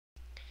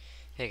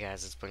Hey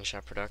guys, it's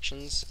Blinkshot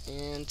Productions,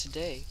 and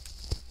today,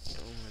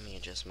 let me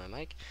adjust my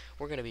mic,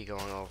 we're going to be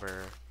going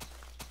over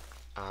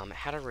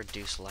how to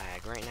reduce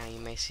lag. Right now you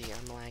may see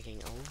I'm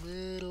lagging a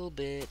little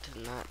bit,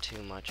 not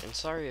too much, and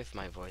sorry if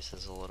my voice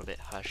is a little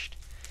bit hushed.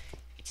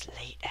 It's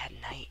late at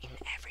night and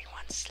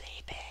everyone's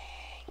sleeping.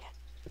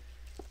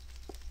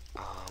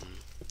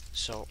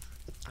 So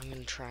I'm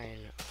going to try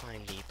and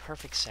find the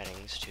perfect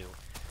settings to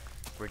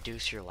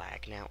reduce your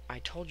lag. Now, I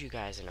told you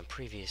guys in a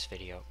previous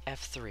video,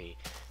 F3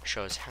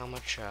 shows how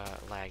much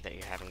lag that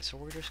you're having, so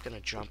we're just going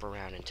to jump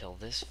around until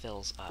this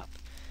fills up.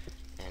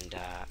 And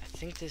I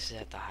think this is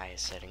at the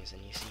highest settings,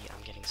 and you see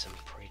I'm getting some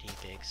pretty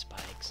big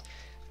spikes.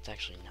 It's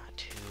actually not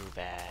too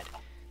bad.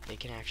 They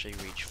can actually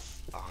reach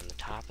on the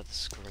top of the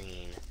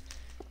screen.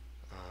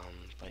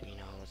 But you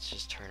know, let's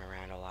just turn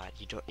around a lot.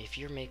 If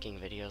you're making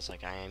videos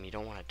like I am, you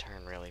don't want to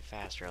turn really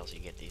fast, or else you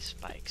get these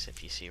spikes.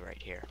 If you see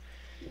right here.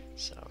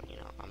 So, you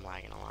know, I'm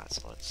lagging a lot,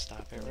 so let's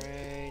stop it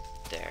right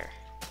there.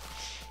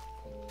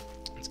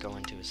 Let's go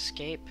into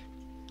escape.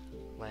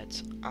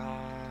 Let's,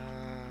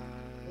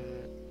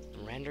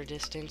 render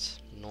distance,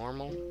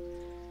 normal.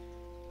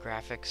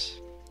 Graphics,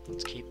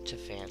 let's keep to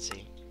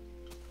fancy.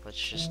 Let's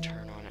just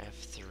turn on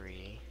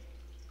F3.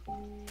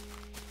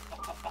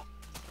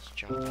 Let's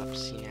jump up,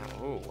 see now,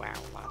 oh wow,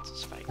 lots of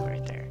spike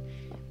right there.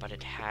 But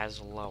it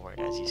has lowered,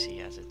 as you see,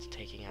 as it's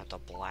taking out the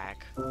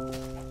black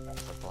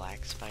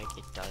spike,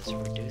 it does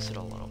reduce it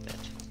a little bit.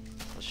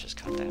 Let's just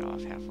cut that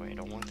off halfway. I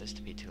don't want this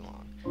to be too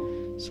long.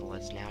 So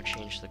let's now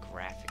change the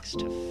graphics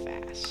to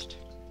fast.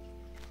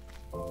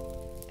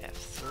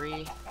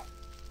 F3,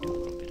 do a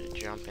little bit of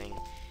jumping,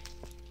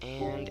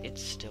 and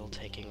it's still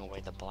taking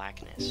away the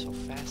blackness. So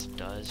fast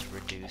does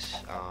reduce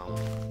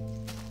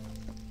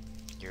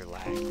your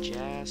lag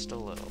just a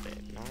little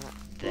bit. Not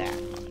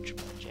that much,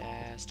 but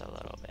just a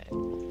little bit.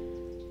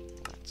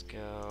 Let's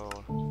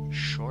go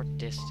short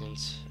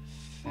distance,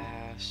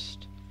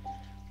 fast.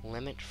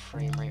 Limit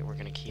frame rate we're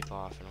going to keep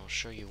off, and I'll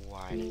show you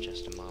why in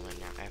just a moment.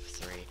 Now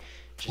F3,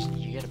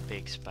 you get a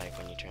big spike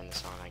when you turn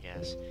this on, I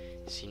guess.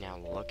 See, now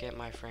look at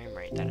my frame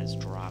rate. That has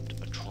dropped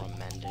a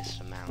tremendous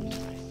amount.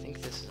 I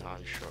think this is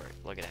on short.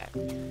 Look at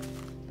that.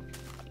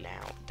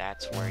 Now,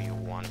 that's where you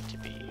want it to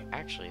be.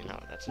 Actually, no,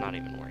 that's not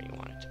even where you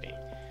want it to be.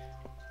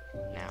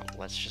 Now,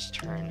 let's just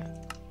turn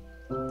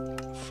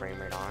frame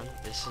rate on.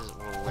 This will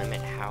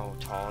limit how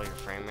tall your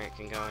frame rate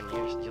can go, and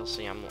you'll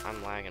see I'm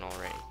lagging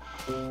already.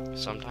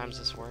 Sometimes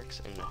this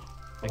works, and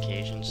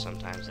occasions,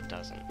 sometimes it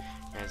doesn't.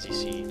 As you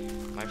see,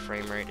 my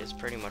frame rate is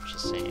pretty much the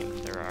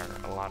same. There are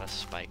a lot of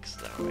spikes,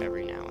 though,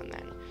 every now and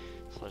then.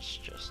 So let's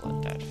just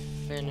let that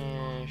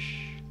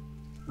finish.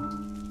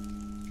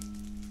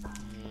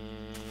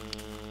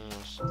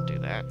 Let's do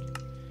that.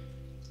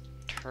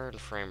 Turn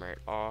frame rate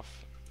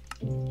off,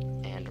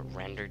 and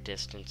render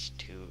distance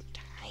to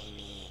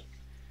tiny.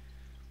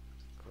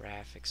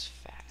 Graphics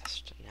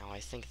fast. Now I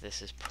think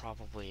this is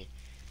probably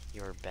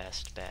your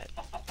best bet.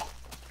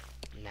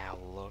 Now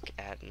look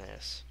at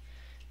this.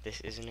 This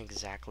isn't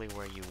exactly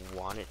where you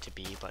want it to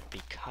be, but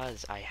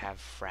because I have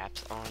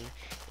fraps on,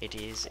 it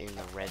is in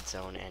the red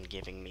zone and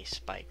giving me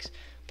spikes.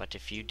 But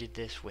if you did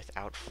this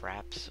without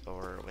fraps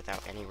or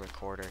without any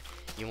recorder,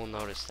 you will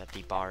notice that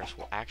the bars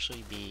will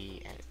actually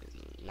be,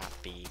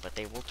 but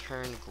they will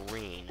turn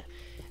green.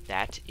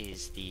 That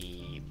is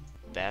the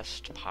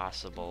best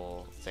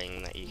possible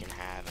thing that you can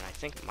have, and I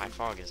think my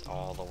fog is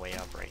all the way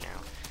up right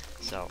now.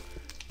 So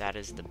that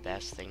is the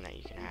best thing that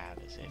you can have,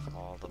 is if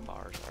all the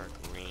bars are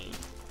green.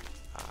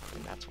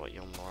 And that's what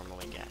you'll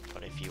normally get.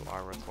 But if you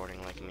are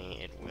recording like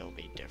me, it will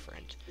be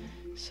different.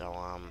 So,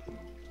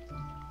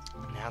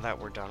 now that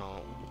we're done,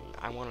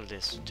 I wanted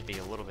this to be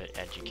a little bit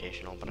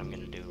educational, but I'm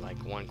going to do, like,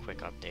 one quick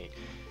update.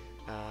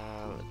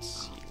 Let's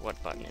see,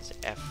 what button is it?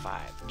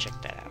 F5, check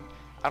that out.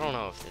 I don't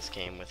know if this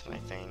came with my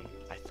thing.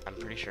 I'm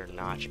pretty sure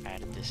Notch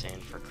added this in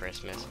for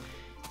Christmas.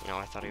 You know,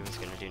 I thought he was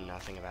going to do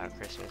nothing about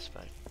Christmas,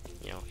 but,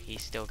 you know,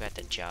 he's still got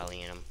the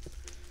jolly in him.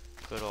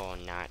 Good old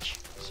Notch.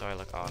 So I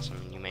look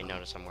awesome. You may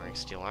notice I'm wearing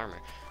steel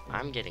armor.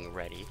 I'm getting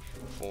ready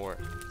for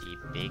the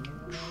big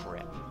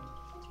trip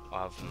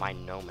of my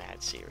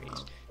Nomad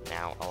series.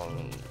 Now, a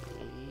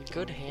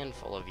good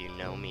handful of you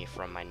know me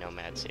from my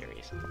Nomad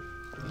series.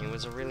 It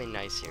was a really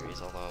nice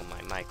series, although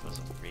my mic was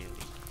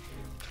really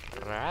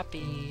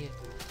crappy.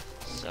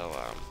 So,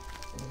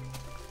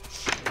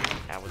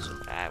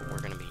 we're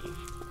gonna be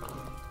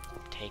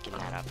taking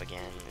that up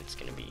again. It's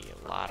gonna be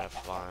a lot of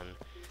fun.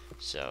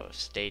 So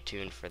stay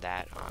tuned for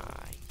that.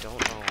 I don't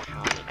know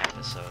how many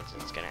episodes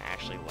it's going to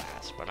actually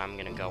last, but I'm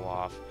going to go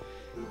off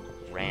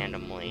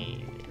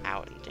randomly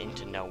out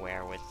into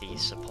nowhere with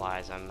these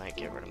supplies. I might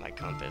get rid of my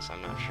compass,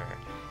 I'm not sure.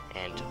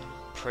 And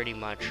pretty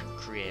much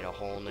create a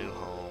whole new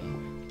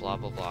home, blah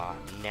blah blah.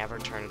 Never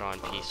turn it on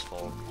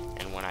peaceful,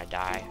 and when I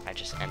die, I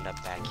just end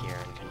up back here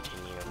and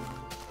continue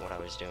what I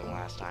was doing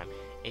last time.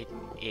 It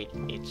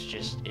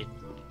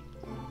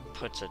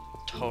puts a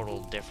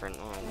total different,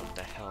 oh, what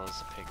the hell is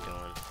the pig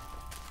doing?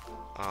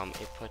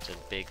 It puts a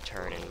big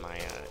turn in my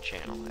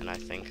channel, and I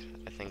think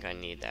I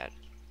need that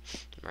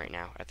right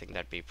now. I think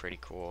that'd be pretty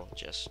cool.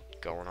 Just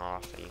going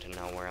off into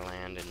nowhere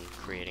land and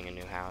creating a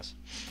new house.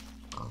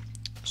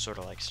 Sort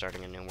of like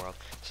starting a new world.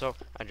 So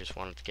I just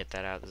wanted to get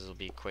that out. This will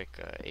be a quick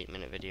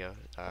 8-minute video.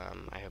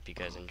 I hope you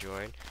guys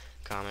enjoyed.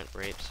 Comment,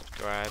 rate,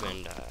 subscribe,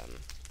 and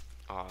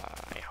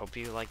I hope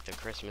you like the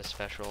Christmas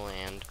special,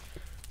 and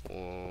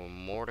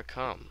more to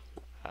come.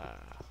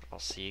 I'll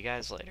see you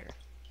guys later.